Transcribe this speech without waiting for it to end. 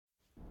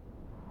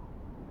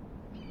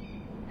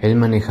Él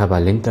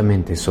manejaba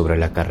lentamente sobre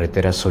la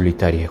carretera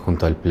solitaria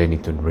junto al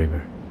Plenitude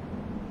River.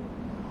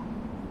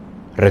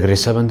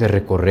 Regresaban de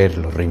recorrer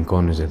los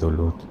rincones de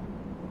Duluth.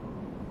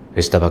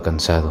 Estaba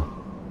cansado,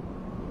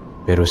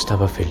 pero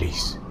estaba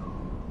feliz.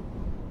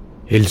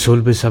 El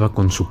sol besaba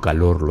con su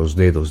calor los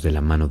dedos de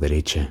la mano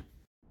derecha.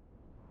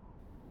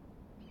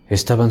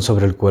 Estaban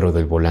sobre el cuero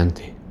del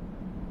volante.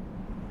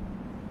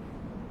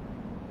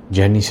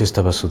 Janice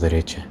estaba a su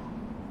derecha,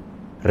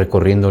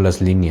 recorriendo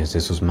las líneas de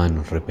sus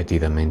manos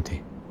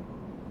repetidamente.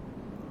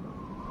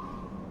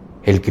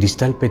 El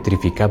cristal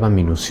petrificaba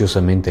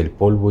minuciosamente el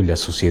polvo y las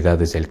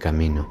suciedades del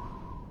camino.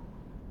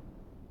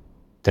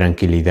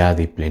 Tranquilidad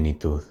y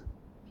plenitud.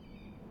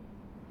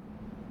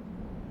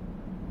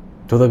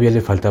 Todavía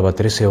le faltaba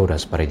 13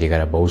 horas para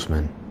llegar a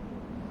Bozeman.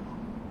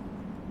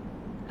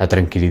 La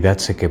tranquilidad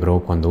se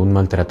quebró cuando un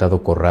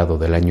maltratado corrado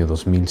del año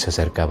 2000 se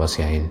acercaba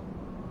hacia él.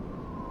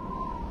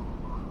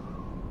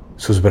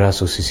 Sus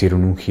brazos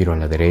hicieron un giro a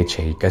la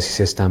derecha y casi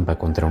se estampa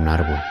contra un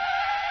árbol.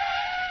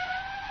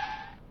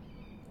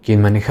 Quien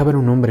manejaba era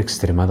un hombre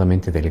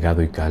extremadamente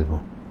delgado y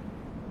calvo,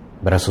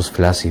 brazos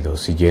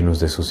flácidos y llenos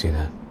de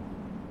suciedad.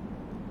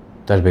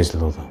 Tal vez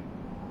lodo.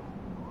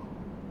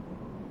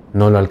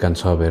 No lo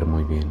alcanzó a ver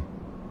muy bien.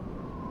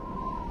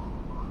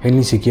 Él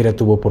ni siquiera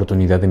tuvo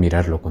oportunidad de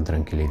mirarlo con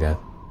tranquilidad.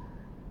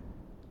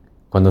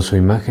 Cuando su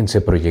imagen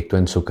se proyectó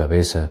en su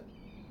cabeza,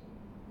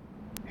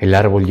 el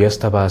árbol ya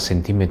estaba a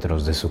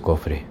centímetros de su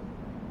cofre.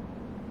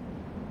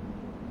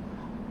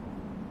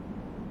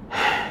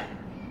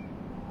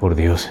 Por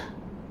Dios,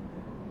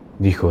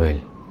 dijo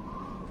él.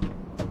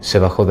 Se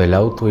bajó del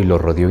auto y lo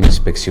rodeó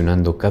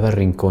inspeccionando cada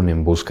rincón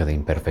en busca de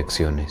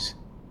imperfecciones.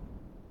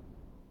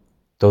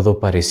 Todo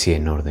parecía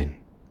en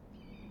orden,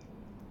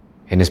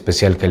 en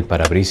especial que el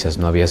parabrisas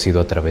no había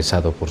sido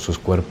atravesado por sus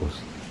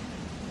cuerpos.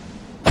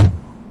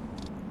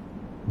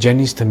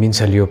 Janice también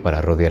salió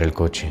para rodear el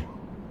coche.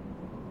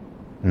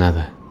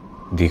 Nada,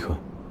 dijo.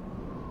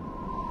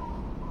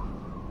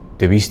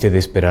 Debiste de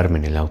esperarme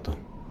en el auto.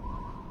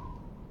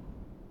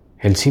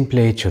 El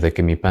simple hecho de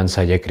que mi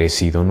panza haya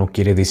crecido no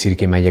quiere decir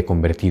que me haya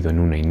convertido en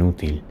una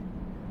inútil.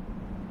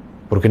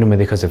 ¿Por qué no me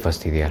dejas de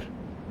fastidiar?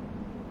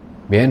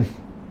 Bien,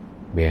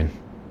 bien,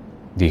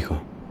 dijo.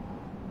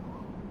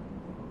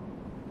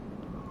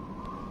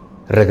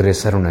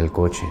 Regresaron al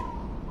coche.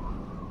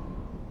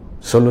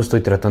 Solo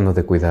estoy tratando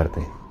de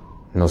cuidarte.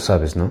 Lo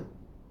sabes, ¿no?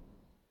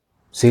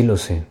 Sí, lo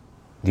sé,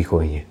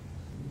 dijo ella.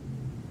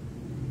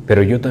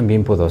 Pero yo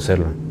también puedo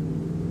hacerlo.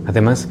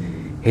 Además,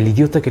 el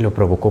idiota que lo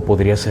provocó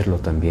podría hacerlo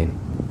también.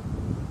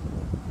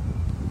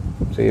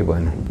 Sí,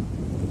 bueno.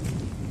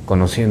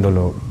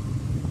 Conociéndolo,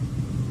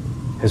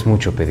 es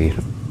mucho pedir.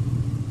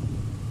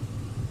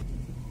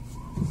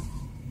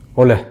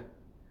 Hola,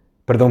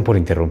 perdón por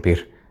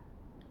interrumpir,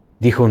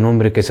 dijo un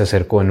hombre que se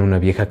acercó en una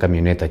vieja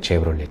camioneta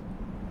Chevrolet.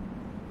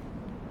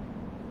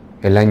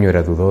 El año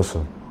era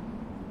dudoso.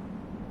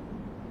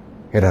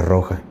 Era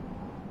roja.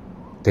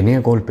 Tenía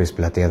golpes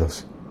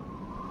plateados.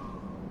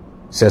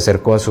 Se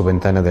acercó a su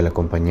ventana del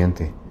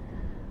acompañante.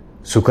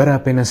 Su cara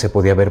apenas se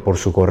podía ver por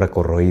su gorra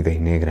corroída y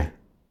negra.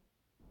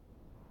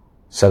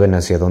 ¿Saben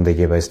hacia dónde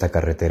lleva esta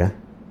carretera?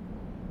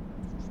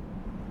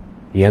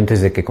 Y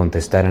antes de que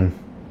contestaran,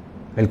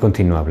 él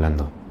continuó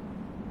hablando.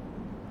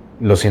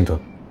 Lo siento.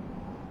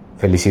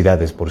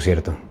 Felicidades, por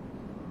cierto.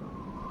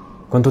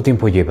 ¿Cuánto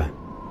tiempo lleva?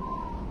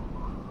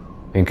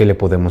 ¿En qué le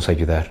podemos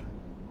ayudar?,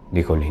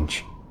 dijo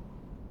Lynch.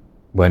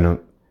 Bueno,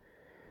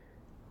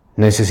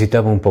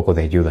 necesitaba un poco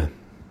de ayuda.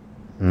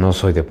 No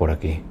soy de por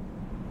aquí,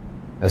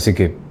 así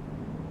que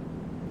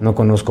no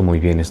conozco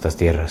muy bien estas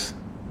tierras.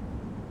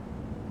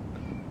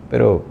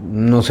 Pero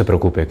no se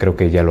preocupe, creo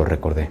que ya lo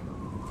recordé.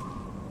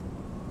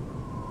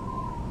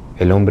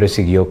 El hombre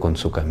siguió con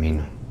su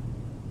camino.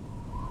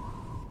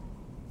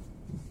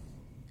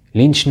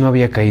 Lynch no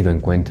había caído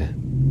en cuenta.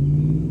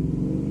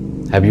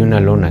 Había una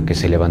lona que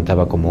se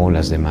levantaba como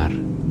olas de mar,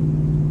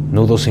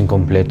 nudos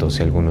incompletos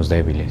y algunos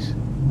débiles.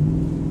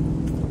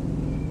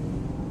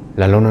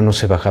 La lona no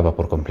se bajaba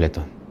por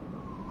completo.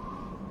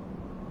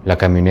 La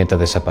camioneta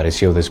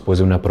desapareció después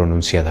de una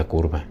pronunciada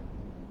curva.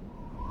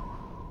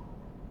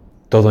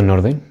 ¿Todo en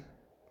orden?,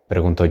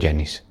 preguntó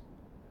Janice.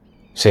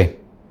 Sí.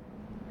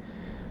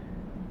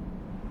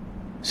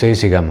 Sí,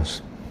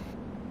 sigamos.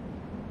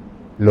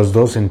 Los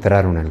dos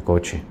entraron al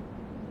coche.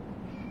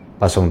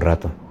 Pasó un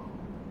rato.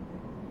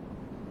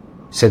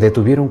 Se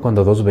detuvieron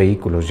cuando dos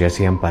vehículos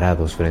yacían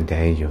parados frente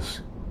a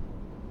ellos.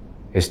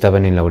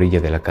 Estaban en la orilla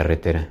de la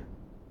carretera.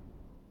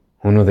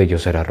 Uno de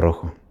ellos era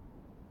rojo,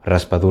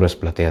 raspaduras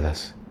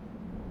plateadas,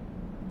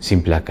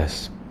 sin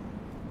placas.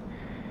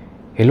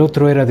 El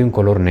otro era de un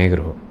color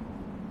negro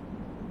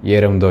y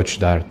era un Dodge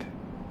Dart,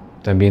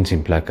 también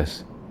sin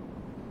placas.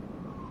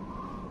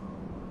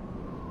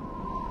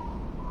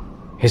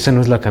 ¿Esa no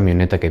es la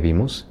camioneta que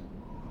vimos?,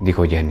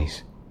 dijo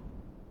Janice.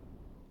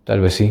 Tal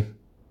vez sí.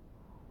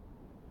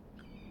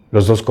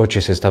 Los dos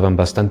coches estaban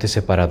bastante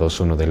separados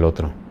uno del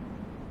otro.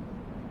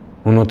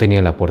 Uno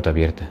tenía la puerta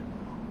abierta.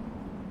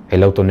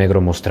 El auto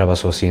negro mostraba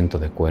su asiento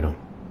de cuero.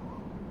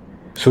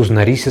 Sus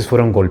narices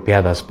fueron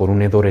golpeadas por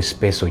un hedor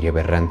espeso y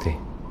aberrante.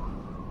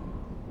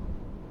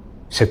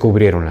 Se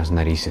cubrieron las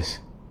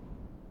narices.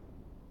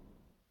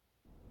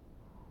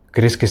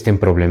 ¿Crees que esté en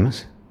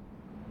problemas?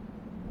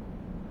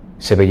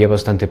 Se veía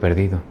bastante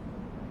perdido,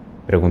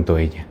 preguntó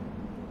ella.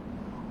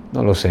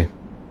 No lo sé.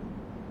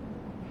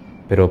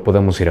 ¿Pero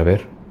podemos ir a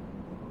ver?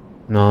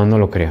 No, no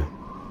lo creo.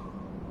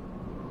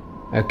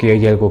 Aquí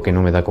hay algo que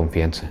no me da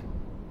confianza.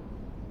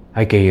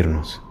 Hay que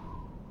irnos.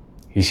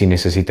 ¿Y si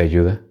necesita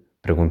ayuda?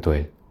 Preguntó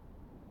él.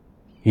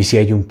 ¿Y si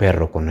hay un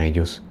perro con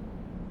ellos?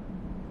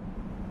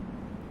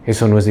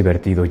 Eso no es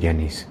divertido,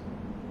 Janice.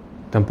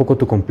 Tampoco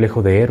tu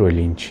complejo de héroe,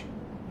 Lynch.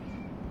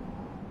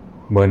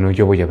 Bueno,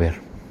 yo voy a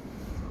ver.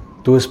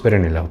 Tú espera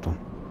en el auto.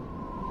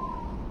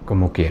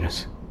 Como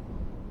quieras.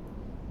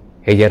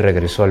 Ella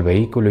regresó al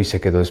vehículo y se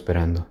quedó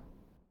esperando.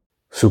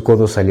 Su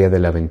codo salía de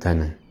la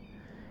ventana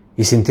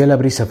y sentía la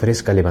brisa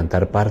fresca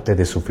levantar parte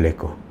de su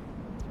fleco.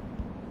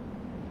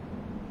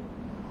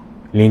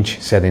 Lynch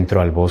se adentró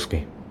al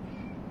bosque.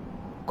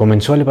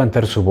 Comenzó a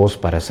levantar su voz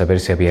para saber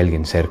si había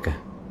alguien cerca.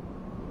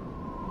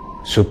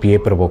 Su pie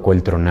provocó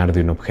el tronar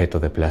de un objeto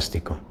de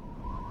plástico.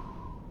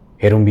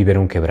 Era un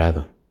biberón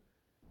quebrado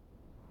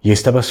y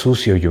estaba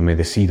sucio y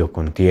humedecido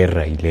con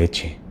tierra y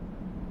leche.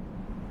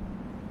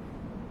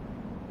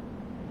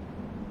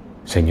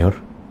 ¿Señor?,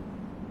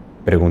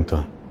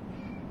 preguntó.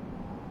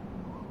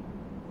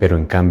 Pero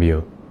en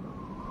cambio,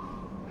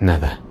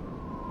 nada.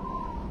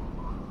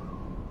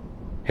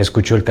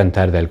 Escuchó el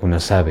cantar de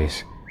algunas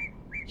aves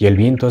y el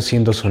viento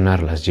haciendo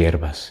sonar las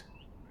hierbas.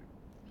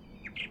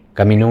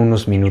 Caminó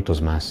unos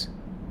minutos más.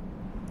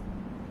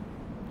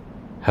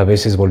 A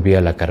veces volvía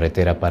a la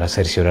carretera para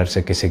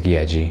cerciorarse que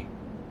seguía allí,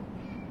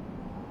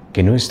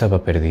 que no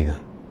estaba perdido.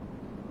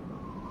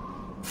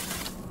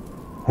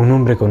 Un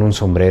hombre con un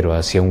sombrero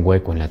hacía un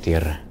hueco en la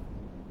tierra.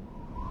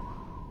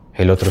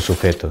 El otro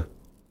sujeto,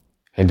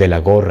 el de la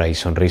gorra y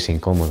sonrisa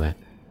incómoda,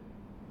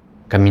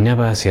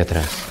 caminaba hacia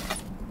atrás,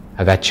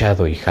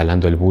 agachado y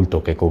jalando el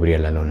bulto que cubría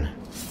la lona.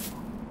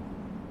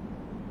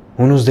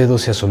 Unos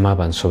dedos se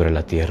asomaban sobre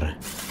la tierra.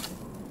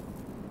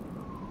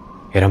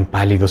 Eran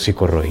pálidos y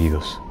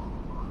corroídos.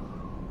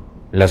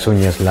 Las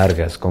uñas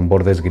largas con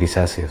bordes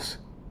grisáceos.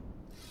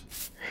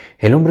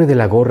 El hombre de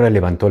la gorra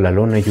levantó la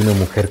lona y una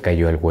mujer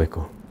cayó al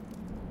hueco.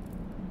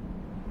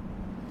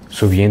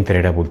 Su vientre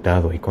era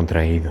abultado y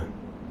contraído,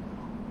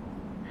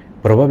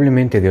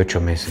 probablemente de 8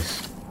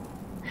 meses.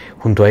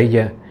 Junto a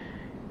ella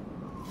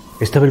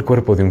estaba el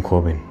cuerpo de un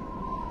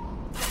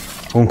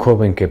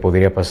joven que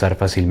podría pasar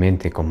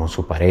fácilmente como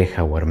su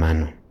pareja o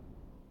hermano.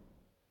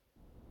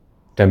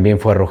 También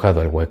fue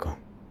arrojado al hueco.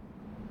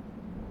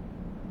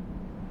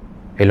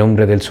 El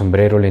hombre del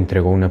sombrero le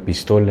entregó una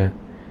pistola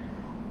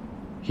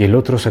y el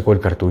otro sacó el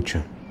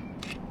cartucho.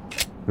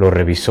 Lo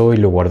revisó y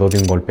lo guardó de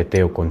un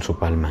golpeteo con su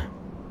palma.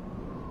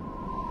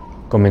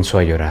 Comenzó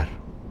a llorar.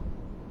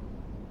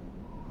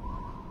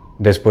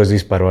 Después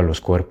disparó a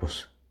los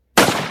cuerpos.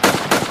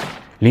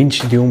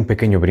 Lynch dio un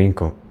pequeño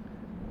brinco,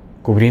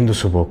 cubriendo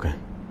su boca.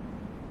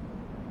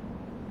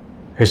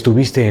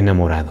 Estuviste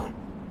enamorado,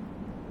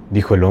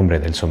 dijo el hombre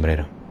del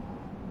sombrero.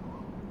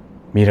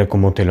 Mira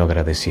cómo te lo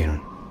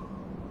agradecieron.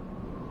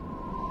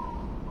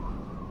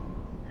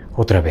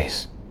 Otra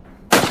vez.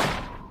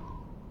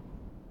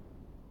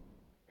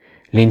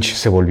 Lynch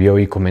se volvió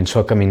y comenzó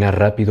a caminar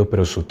rápido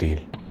pero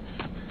sutil.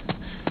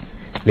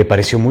 Le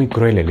pareció muy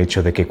cruel el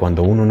hecho de que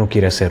cuando uno no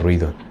quiere hacer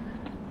ruido,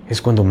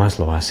 es cuando más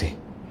lo hace.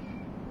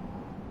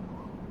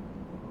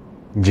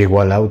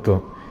 Llegó al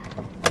auto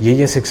y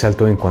ella se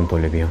exaltó en cuanto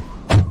le vio.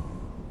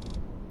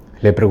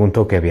 Le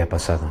preguntó qué había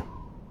pasado.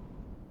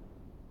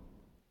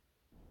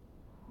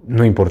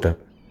 No importa.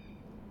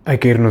 Hay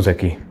que irnos de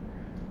aquí.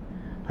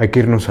 Hay que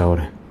irnos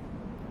ahora.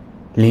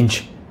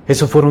 Lynch,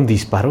 ¿eso fueron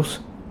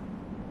disparos?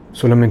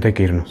 Solamente hay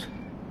que irnos.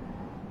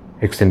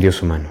 Extendió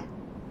su mano.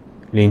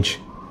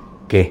 Lynch,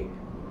 ¿qué?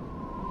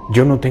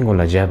 Yo no tengo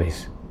las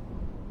llaves.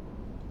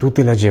 Tú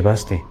te las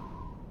llevaste.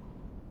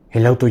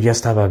 El auto ya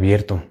estaba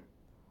abierto.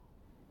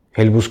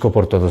 Él buscó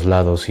por todos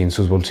lados y en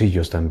sus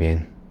bolsillos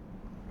también.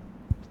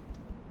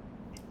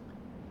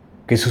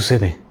 ¿Qué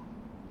sucede?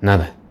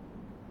 Nada,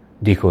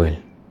 dijo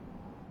él.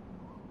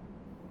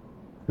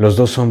 Los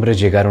dos hombres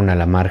llegaron a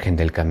la margen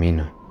del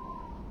camino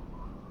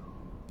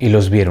y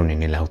los vieron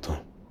en el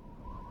auto.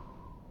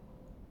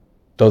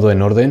 ¿Todo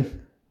en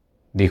orden?,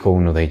 dijo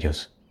uno de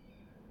ellos.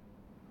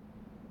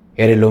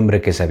 Era el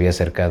hombre que se había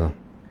acercado,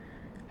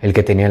 el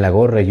que tenía la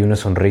gorra y una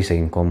sonrisa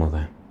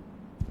incómoda.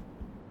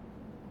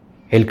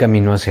 Él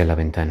caminó hacia la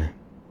ventana.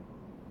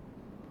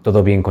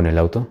 ¿Todo bien con el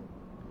auto?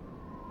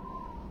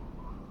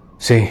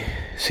 Sí,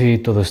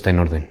 todo está en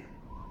orden,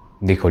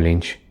 dijo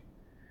Lynch.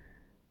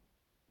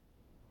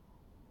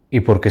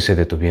 ¿Y por qué se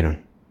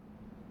detuvieron?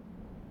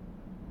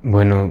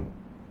 Bueno,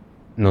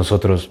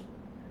 nosotros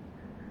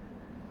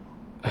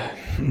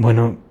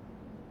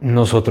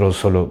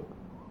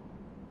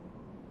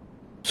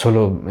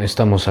solo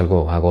estamos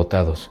algo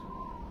agotados.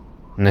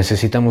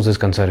 Necesitamos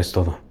descansar, es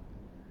todo.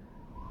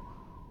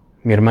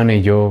 Mi hermana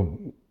y yo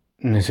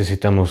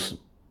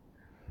necesitamos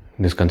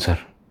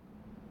descansar.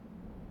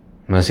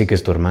 Así que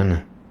es tu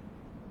hermana.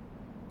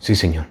 Sí,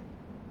 señor.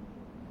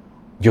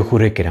 Yo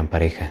juré que eran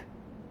pareja.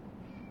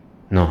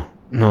 No,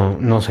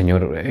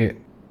 señor.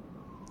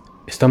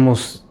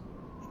 Estamos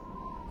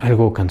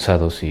algo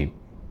cansados y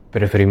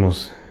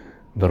preferimos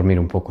dormir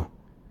un poco.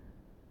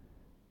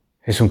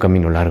 Es un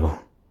camino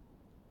largo.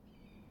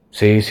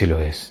 Sí, sí lo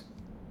es.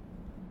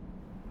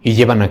 ¿Y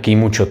llevan aquí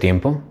mucho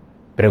tiempo?,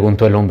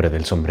 preguntó el hombre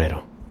del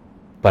sombrero.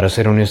 Para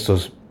ser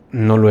honestos,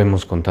 no lo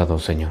hemos contado,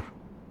 señor,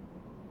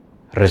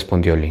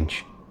 respondió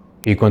Lynch.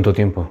 ¿Y cuánto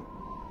tiempo?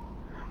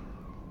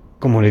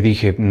 Como le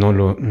dije, no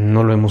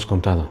lo hemos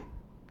contado.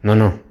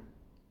 No,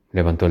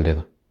 levantó el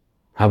dedo.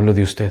 Hablo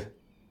de usted.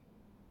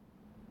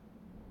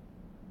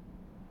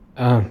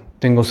 Ah,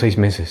 tengo 6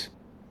 meses,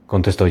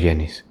 contestó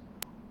Janice.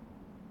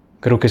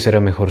 Creo que será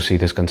mejor si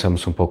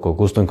descansamos un poco.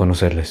 Gusto en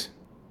conocerles.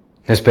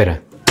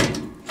 Espera.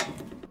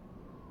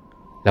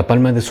 La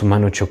palma de su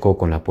mano chocó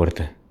con la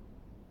puerta.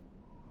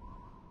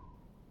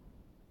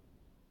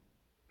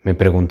 Me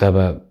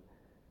preguntaba,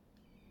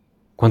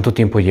 ¿cuánto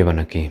tiempo llevan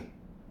aquí?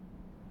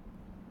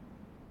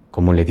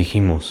 Como le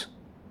dijimos,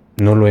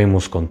 no lo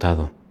hemos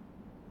contado.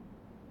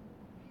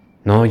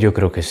 No, yo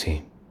creo que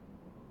sí.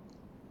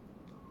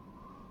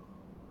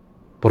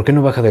 ¿Por qué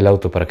no baja del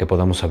auto para que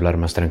podamos hablar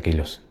más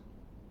tranquilos?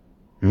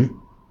 ¿Mm?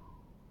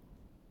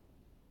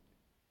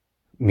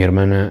 Mi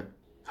hermana...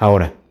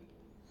 Ahora,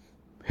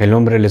 el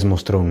hombre les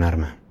mostró un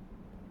arma.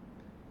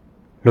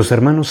 Los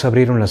hermanos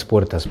abrieron las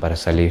puertas para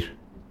salir.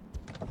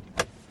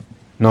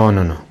 No.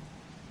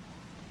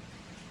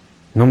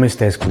 No me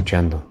está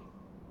escuchando.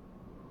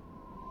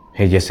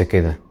 Ella se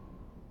queda.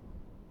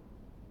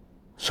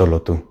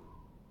 Solo tú.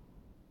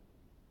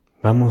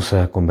 Vamos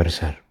a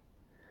conversar.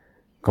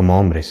 Como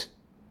hombres.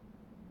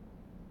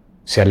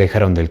 Se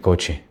alejaron del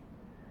coche.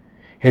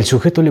 El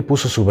sujeto le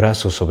puso su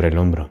brazo sobre el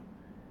hombro.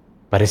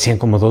 Parecían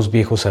como dos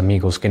viejos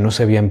amigos que no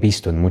se habían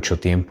visto en mucho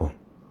tiempo.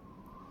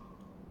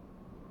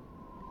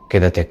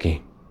 Quédate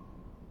aquí.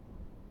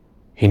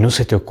 Y no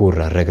se te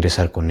ocurra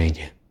regresar con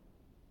ella.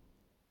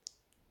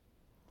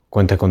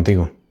 Cuenta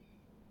contigo.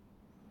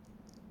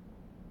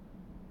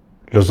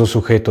 Los dos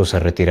sujetos se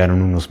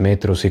retiraron unos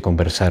metros y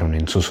conversaron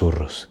en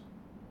susurros.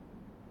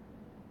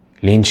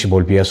 Lynch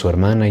volvió a su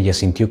hermana y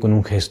asintió con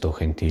un gesto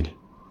gentil.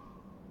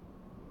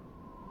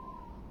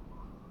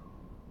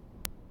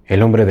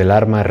 El hombre del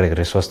arma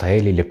regresó hasta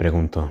él y le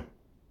preguntó,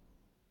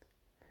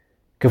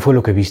 ¿qué fue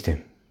lo que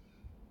viste?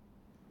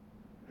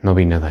 No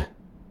vi nada.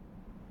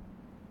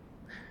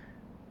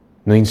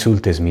 No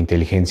insultes mi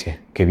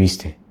inteligencia. ¿Qué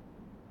viste?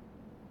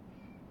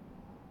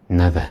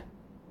 Nada.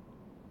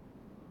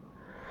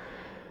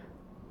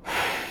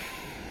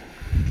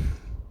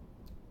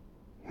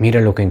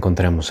 Mira lo que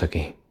encontramos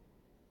aquí.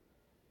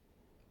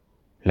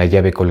 La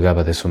llave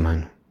colgaba de su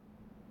mano.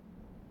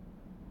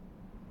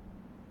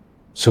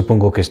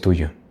 Supongo que es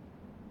tuyo.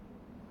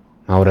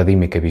 Ahora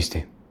dime qué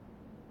viste.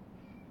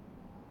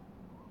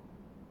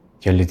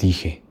 Ya le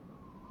dije.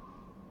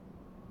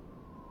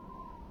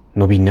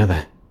 No vi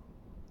nada.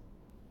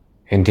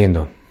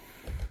 Entiendo.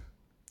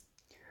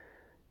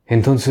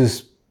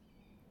 Entonces,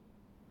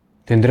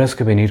 tendrás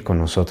que venir con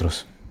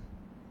nosotros.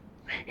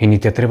 Y ni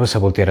te atrevas a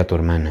voltear a tu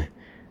hermana,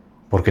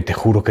 porque te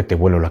juro que te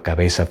vuelo la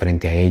cabeza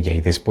frente a ella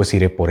y después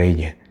iré por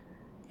ella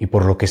y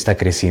por lo que está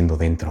creciendo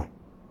dentro.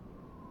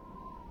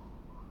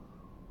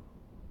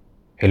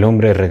 El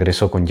hombre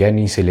regresó con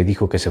Janice y le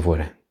dijo que se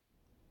fuera.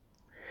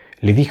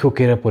 Le dijo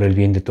que era por el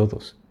bien de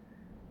todos.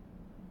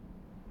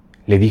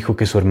 Le dijo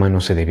que su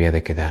hermano se debía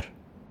de quedar.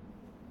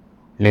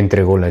 Le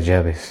entregó las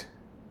llaves.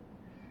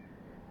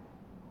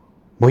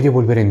 Voy a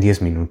volver en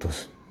 10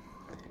 minutos,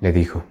 le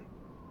dijo.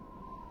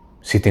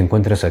 Si te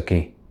encuentras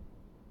aquí,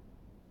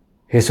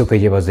 eso que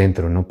llevas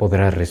dentro no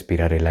podrá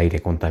respirar el aire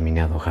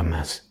contaminado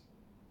jamás.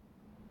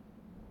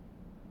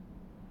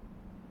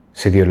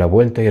 Se dio la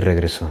vuelta y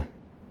regresó.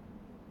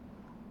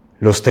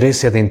 Los tres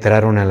se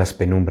adentraron a las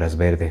penumbras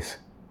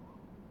verdes.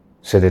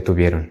 Se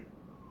detuvieron.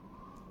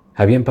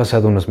 Habían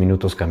pasado unos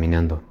minutos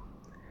caminando.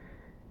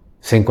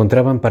 Se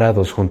encontraban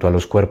parados junto a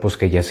los cuerpos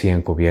que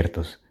yacían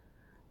cubiertos,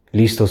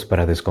 listos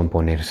para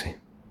descomponerse.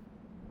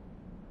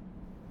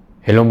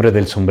 El hombre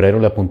del sombrero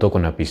le apuntó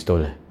con la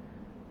pistola,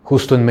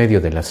 justo en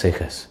medio de las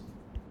cejas.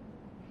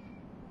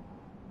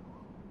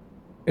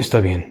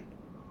 Está bien.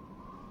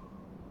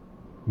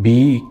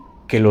 Vi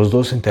que los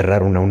dos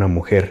enterraron a una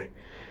mujer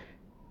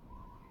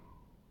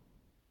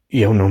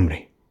y a un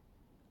hombre.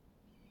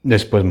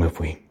 Después me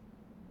fui.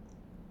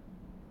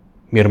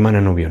 Mi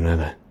hermana no vio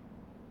nada.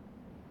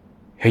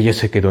 Ella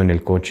se quedó en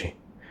el coche.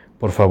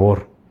 Por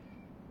favor,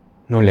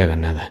 no le haga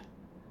nada.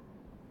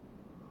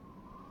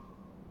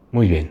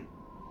 Muy bien.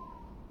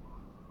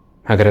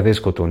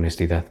 Agradezco tu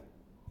honestidad.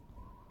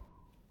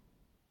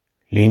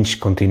 Lynch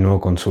continuó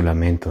con su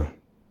lamento.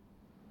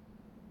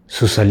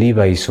 Su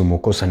saliva y su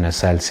mucosa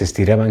nasal se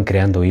estiraban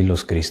creando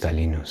hilos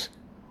cristalinos.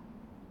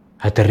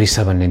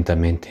 Aterrizaban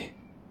lentamente.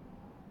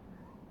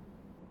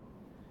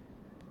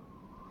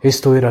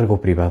 Esto era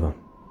algo privado.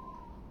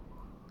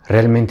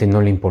 Realmente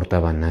no le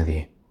importaba a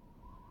nadie.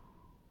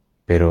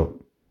 Pero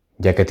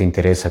Ya que te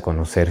interesa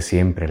conocer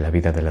siempre la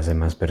vida de las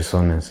demás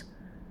personas,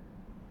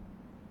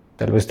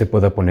 tal vez te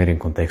pueda poner en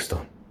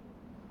contexto.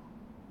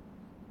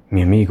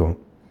 Mi amigo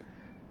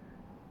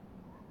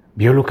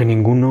vio lo que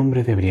ningún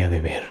hombre debería de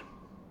ver.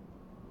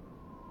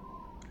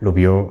 Lo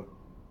vio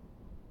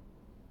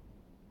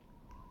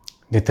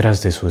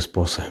detrás de su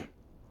esposa.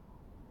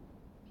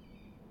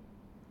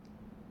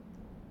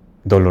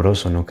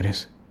 Doloroso, ¿no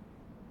crees?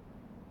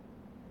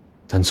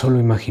 Tan solo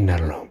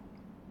imaginarlo.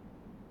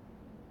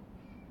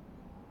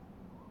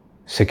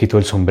 Se quitó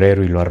el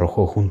sombrero y lo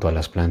arrojó junto a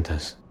las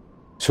plantas.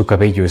 Su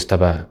cabello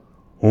estaba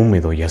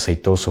húmedo y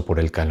aceitoso por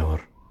el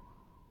calor.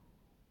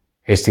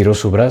 Estiró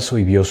su brazo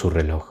y vio su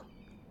reloj.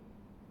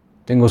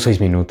 Tengo 6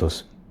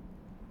 minutos.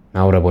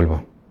 Ahora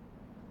vuelvo.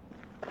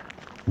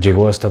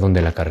 Llegó hasta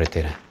donde la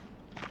carretera.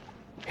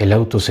 El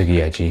auto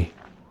seguía allí,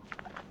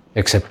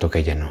 excepto que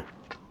ella no.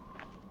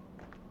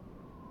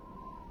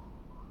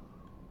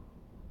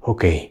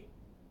 Ok.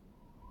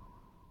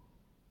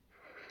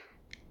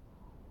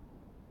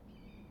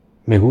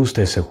 Me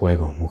gusta ese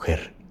juego,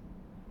 mujer.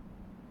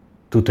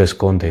 Tú te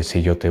escondes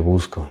y yo te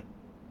busco.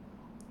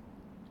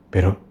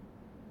 Pero,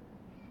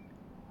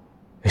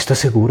 ¿estás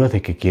segura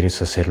de que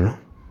quieres hacerlo?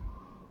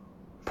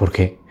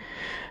 Porque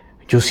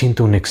yo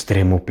siento un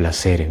extremo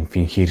placer en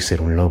fingir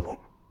ser un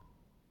lobo.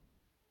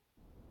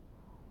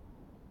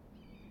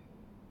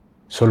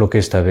 Solo que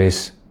esta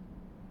vez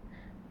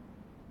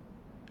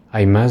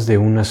hay más de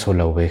una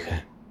sola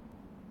oveja.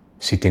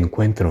 Si te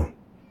encuentro,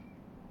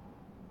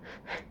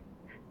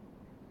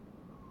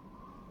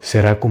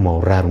 será como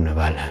ahorrar una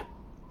bala.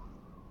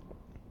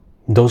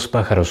 2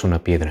 pájaros,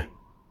 una piedra.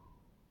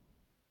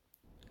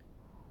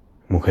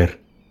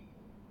 Mujer,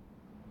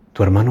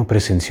 tu hermano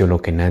presenció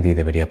lo que nadie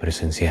debería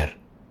presenciar.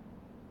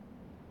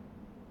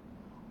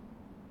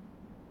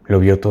 Lo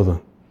vio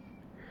todo,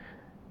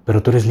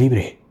 pero tú eres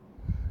libre.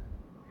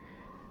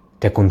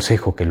 Te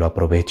aconsejo que lo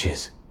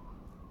aproveches.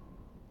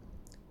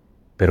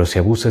 Pero si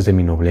abusas de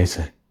mi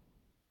nobleza,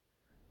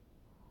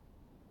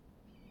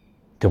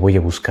 te voy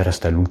a buscar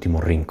hasta el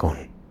último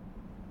rincón.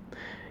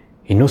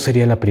 Y no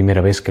sería la primera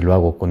vez que lo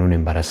hago con una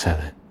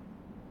embarazada.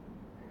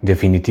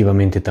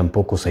 Definitivamente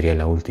tampoco sería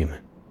la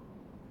última.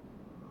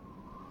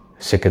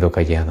 Se quedó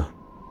callado.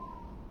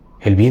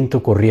 El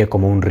viento corría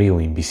como un río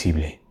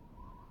invisible.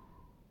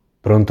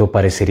 Pronto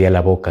parecería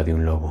la boca de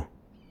un lobo.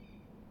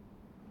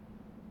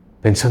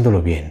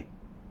 Pensándolo bien,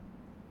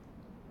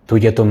 tú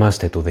ya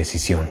tomaste tu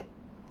decisión.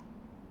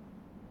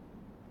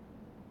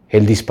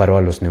 Él disparó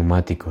a los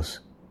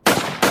neumáticos,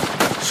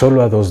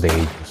 solo a 2 de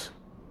ellos.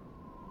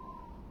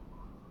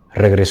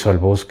 Regresó al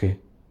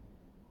bosque,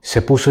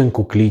 se puso en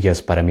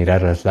cuclillas para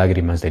mirar las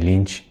lágrimas de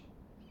Lynch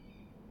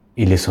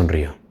y le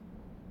sonrió.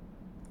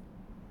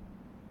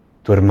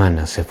 Tu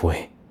hermana se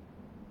fue.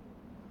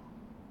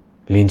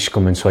 Lynch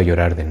comenzó a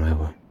llorar de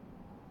nuevo.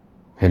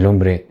 El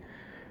hombre,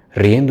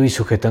 riendo y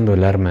sujetando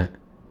el arma,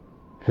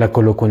 la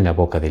colocó en la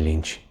boca de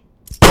Lynch.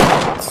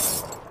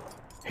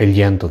 El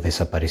llanto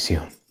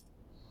desapareció.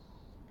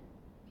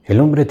 El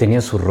hombre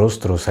tenía su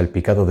rostro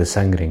salpicado de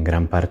sangre en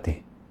gran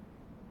parte.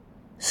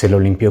 Se lo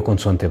limpió con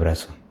su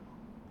antebrazo.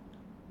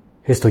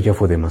 Esto ya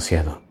fue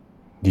demasiado,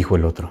 dijo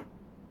el otro.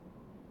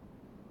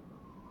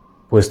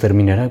 Pues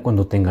terminará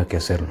cuando tenga que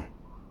hacerlo.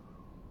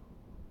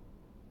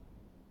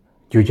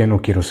 Yo ya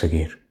no quiero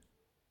seguir.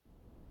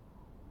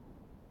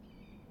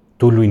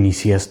 Tú lo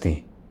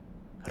iniciaste,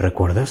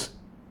 ¿recuerdas?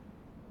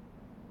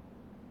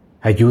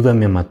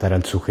 Ayúdame a matar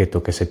al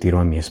sujeto que se tiró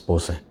a mi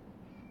esposa.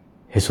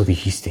 Eso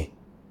dijiste.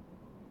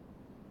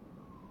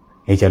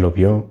 Ella lo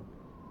vio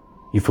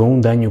y fue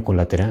un daño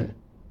colateral.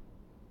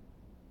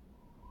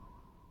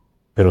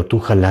 Pero tú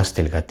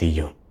jalaste el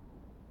gatillo.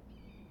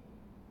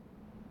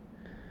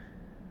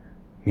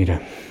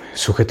 Mira,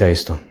 sujeta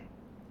esto.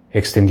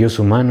 Extendió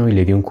su mano y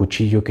le dio un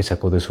cuchillo que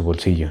sacó de su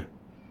bolsillo.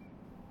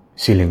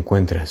 Si le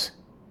encuentras,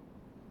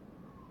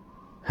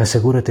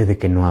 asegúrate de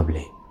que no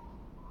hable.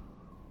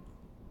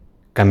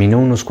 Caminó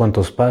unos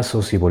cuantos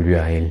pasos y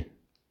volvió a él.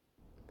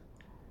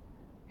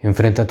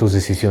 Enfrenta tus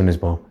decisiones,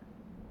 Bob.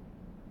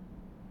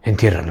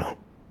 Entiérralo.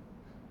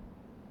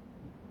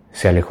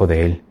 Se alejó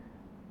de él.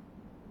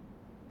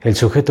 El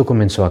sujeto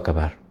comenzó a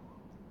cavar.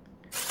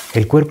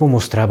 El cuerpo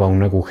mostraba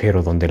un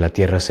agujero donde la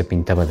tierra se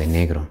pintaba de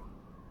negro.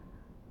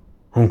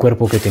 Un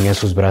cuerpo que tenía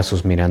sus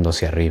brazos mirando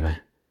hacia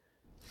arriba.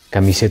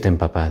 Camiseta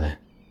empapada.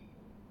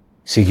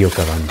 Siguió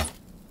cavando.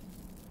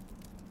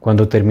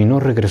 Cuando terminó,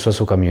 regresó a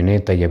su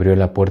camioneta y abrió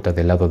la puerta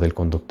del lado del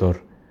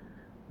conductor.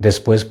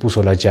 Después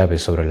puso las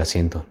llaves sobre el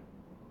asiento.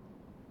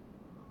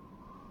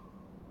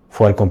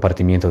 Fue al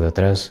compartimiento de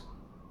atrás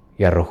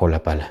y arrojó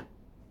la pala.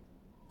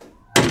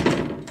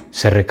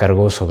 Se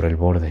recargó sobre el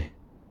borde.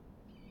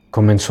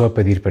 Comenzó a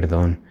pedir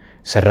perdón,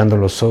 cerrando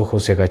los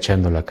ojos y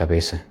agachando la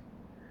cabeza.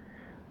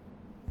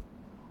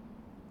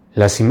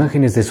 Las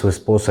imágenes de su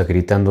esposa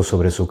gritando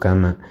sobre su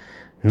cama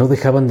no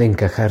dejaban de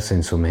encajarse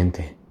en su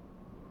mente.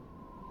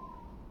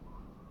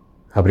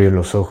 Abrió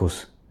los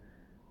ojos.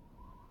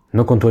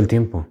 No contó el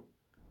tiempo.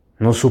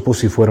 No supo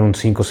si fueron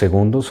 5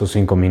 segundos o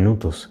 5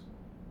 minutos.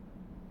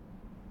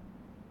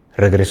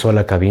 Regresó a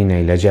la cabina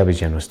y las llaves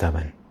ya no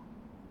estaban.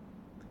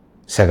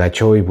 Se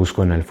agachó y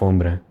buscó en la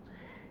alfombra,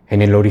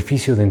 en el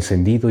orificio de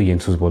encendido y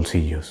en sus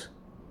bolsillos.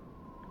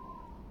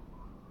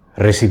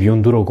 Recibió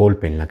un duro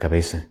golpe en la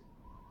cabeza.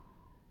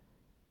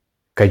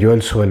 Cayó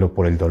al suelo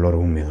por el dolor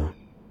húmedo.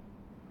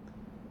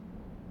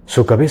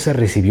 Su cabeza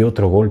recibió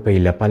otro golpe y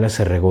la pala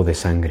se regó de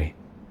sangre.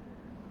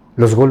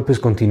 Los golpes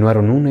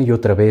continuaron una y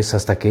otra vez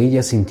hasta que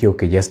ella sintió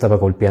que ya estaba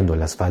golpeando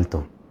el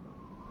asfalto.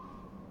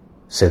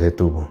 Se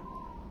detuvo.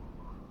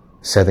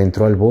 Se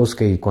adentró al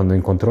bosque y cuando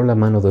encontró la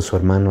mano de su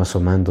hermano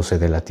asomándose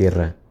de la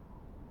tierra,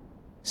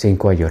 se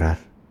hincó a llorar.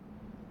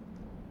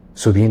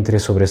 Su vientre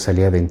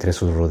sobresalía de entre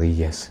sus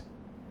rodillas.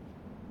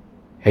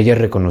 Ella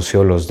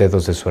reconoció los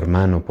dedos de su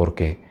hermano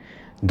porque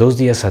 2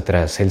 días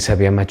atrás él se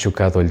había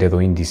machucado el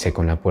dedo índice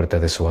con la puerta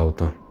de su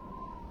auto.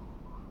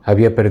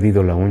 Había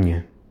perdido la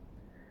uña.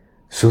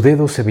 Su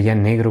dedo se veía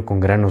negro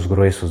con granos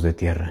gruesos de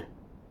tierra.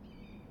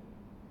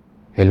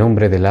 El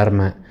hombre del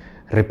arma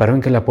reparó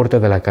en que la puerta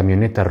de la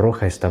camioneta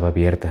roja estaba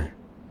abierta.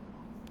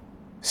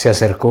 Se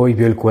acercó y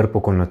vio el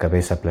cuerpo con la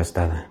cabeza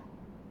aplastada.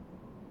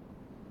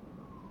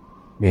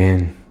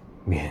 Bien,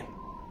 bien.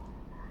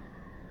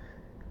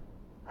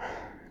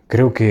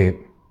 Creo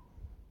que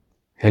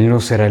él no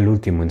será el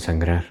último en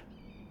sangrar.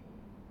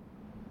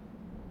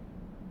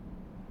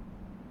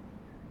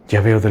 Ya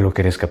veo de lo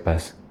que eres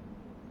capaz,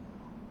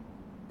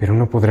 pero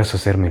no podrás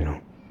hacérmelo.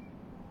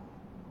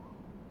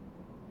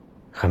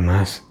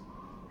 Jamás.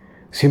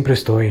 Siempre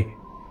estoy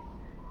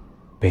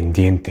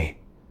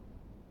pendiente.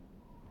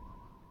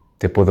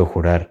 Te puedo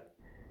jurar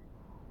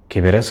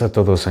que verás a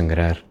todos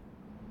sangrar,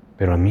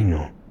 pero a mí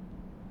no.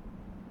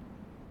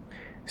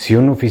 Si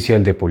un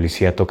oficial de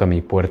policía toca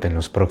mi puerta en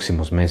los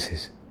próximos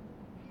meses,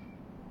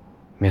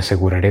 me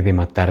aseguraré de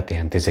matarte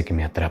antes de que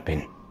me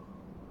atrapen.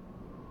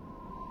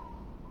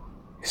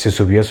 Se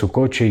subió a su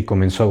coche y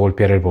comenzó a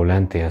golpear el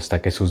volante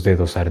hasta que sus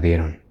dedos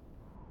ardieron.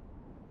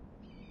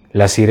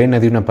 La sirena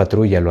de una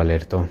patrulla lo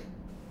alertó.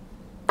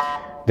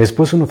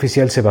 Después un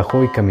oficial se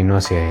bajó y caminó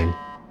hacia él.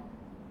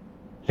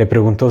 Le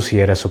preguntó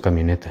si era su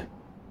camioneta.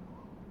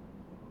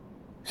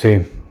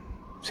 Sí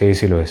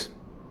lo es.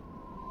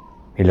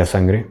 ¿Y la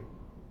sangre?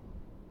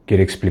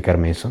 ¿Quiere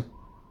explicarme eso?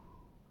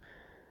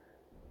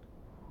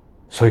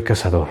 Soy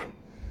cazador.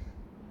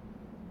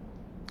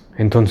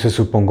 Entonces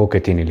supongo que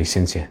tiene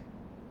licencia.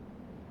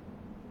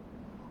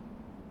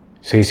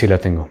 Sí la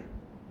tengo.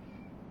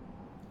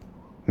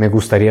 Me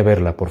gustaría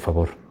verla, por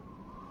favor.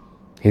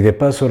 Y de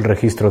paso el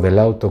registro del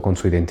auto con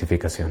su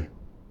identificación.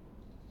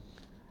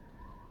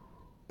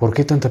 ¿Por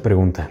qué tanta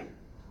pregunta?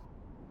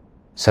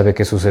 ¿Sabe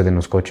qué sucede en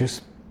los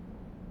coches?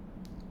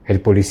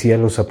 El policía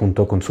los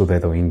apuntó con su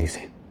dedo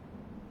índice.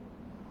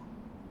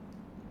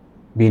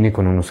 Vine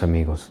con unos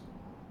amigos,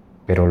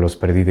 pero los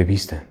perdí de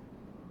vista.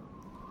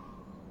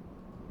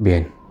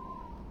 Bien.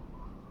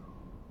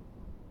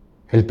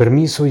 El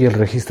permiso y el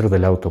registro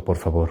del auto, por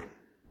favor.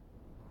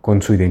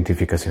 Con su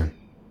identificación.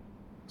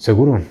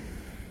 ¿Seguro?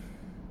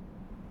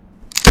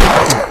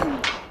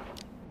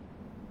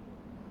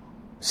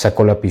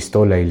 Sacó la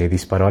pistola y le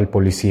disparó al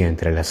policía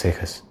entre las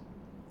cejas.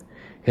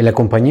 El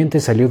acompañante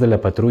salió de la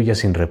patrulla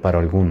sin reparo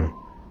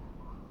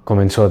alguno.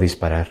 Comenzó a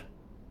disparar.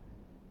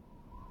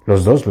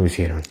 Los dos lo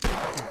hicieron,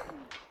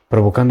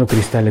 provocando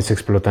cristales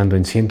explotando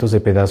en cientos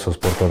de pedazos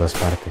por todas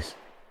partes.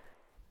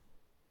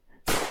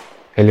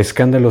 El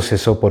escándalo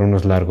cesó por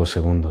unos largos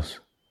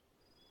segundos.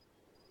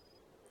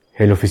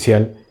 El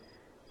oficial,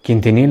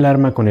 quien tenía el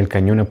arma con el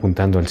cañón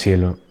apuntando al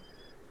cielo,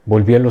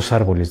 volvió a los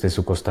árboles de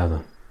su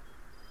costado.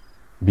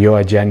 Vio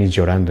a Janis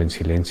llorando en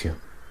silencio,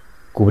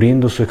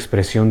 cubriendo su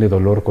expresión de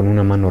dolor con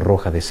una mano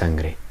roja de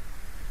sangre.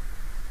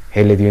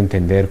 Él le dio a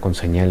entender con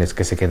señales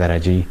que se quedara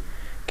allí,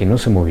 que no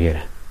se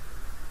moviera.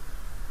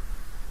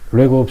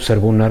 Luego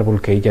observó un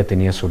árbol que ella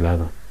tenía a su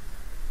lado.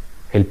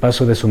 El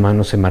paso de su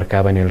mano se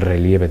marcaba en el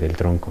relieve del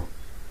tronco.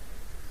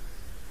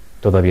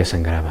 Todavía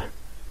sangraba.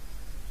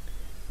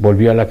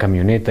 Volvió a la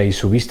camioneta y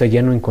su vista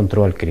ya no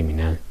encontró al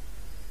criminal.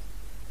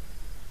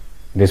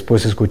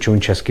 Después escuchó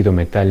un chasquido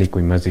metálico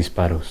y más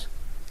disparos.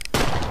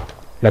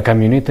 La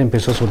camioneta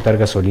empezó a soltar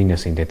gasolina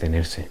sin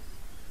detenerse.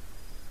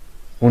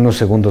 Unos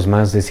segundos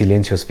más de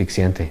silencio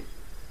asfixiante.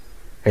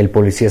 El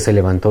policía se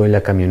levantó y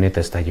la camioneta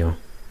estalló.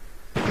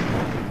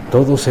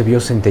 Todo se vio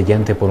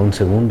centellante por un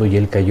segundo y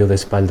él cayó de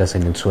espaldas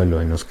en el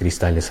suelo en los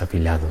cristales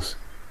afilados.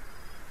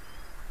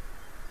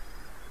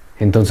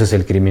 Entonces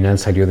el criminal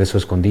salió de su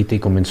escondite y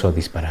comenzó a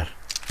disparar.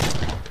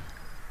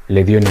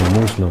 Le dio en el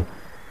muslo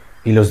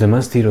y los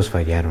demás tiros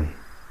fallaron.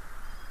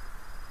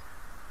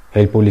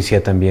 El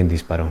policía también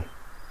disparó.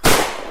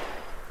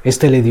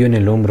 Este le dio en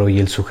el hombro y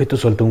el sujeto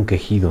soltó un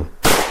quejido.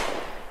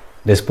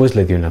 Después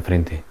le dio en la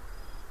frente,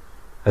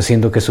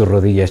 haciendo que sus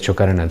rodillas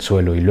chocaran al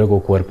suelo y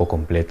luego cuerpo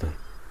completo.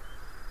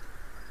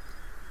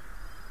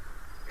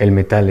 El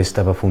metal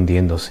estaba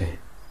fundiéndose,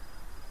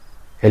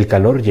 el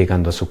calor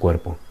llegando a su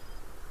cuerpo.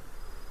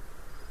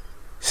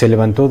 Se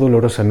levantó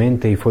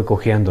dolorosamente y fue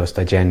cojeando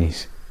hasta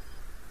Janis.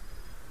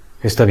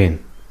 Está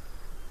bien,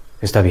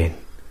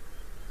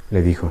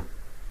 le dijo.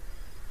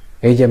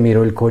 Ella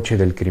miró el coche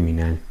del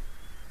criminal.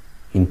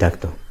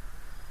 intacto.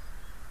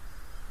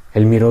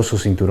 Él miró su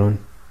cinturón.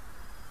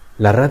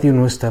 La radio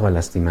no estaba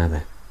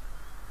lastimada.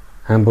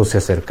 Ambos se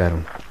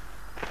acercaron.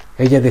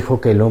 Ella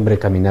dejó que el hombre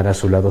caminara a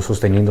su lado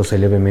sosteniéndose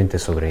levemente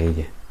sobre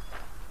ella.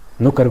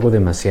 No cargó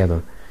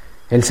demasiado.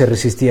 Él se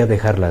resistía a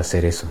dejarla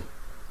hacer eso.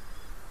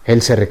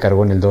 Él se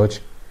recargó en el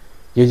Dodge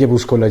y ella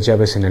buscó las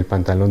llaves en el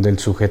pantalón del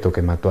sujeto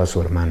que mató a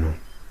su hermano.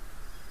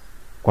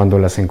 Cuando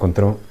las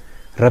encontró,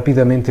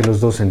 rápidamente los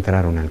dos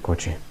entraron al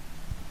coche.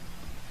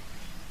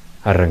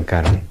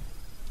 Arrancaron,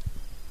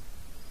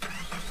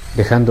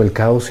 dejando el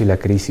caos y la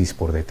crisis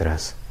por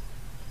detrás.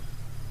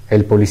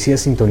 El policía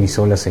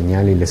sintonizó la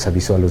señal y les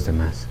avisó a los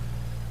demás.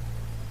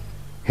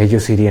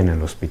 Ellos irían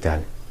al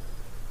hospital.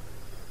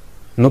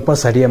 No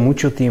pasaría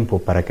mucho tiempo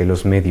para que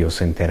los medios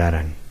se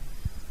enteraran.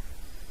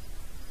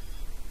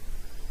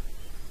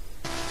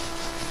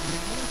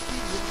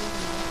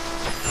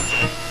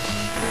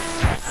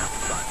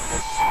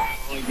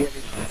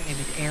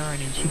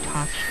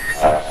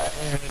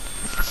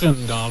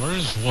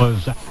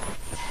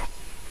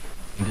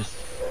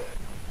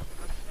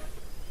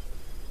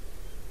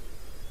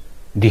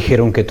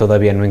 Dijeron que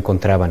todavía no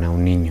encontraban a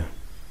un niño.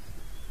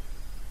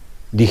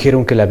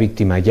 Dijeron que la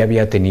víctima ya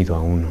había tenido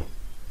a uno,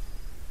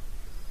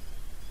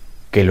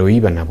 que lo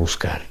iban a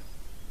buscar.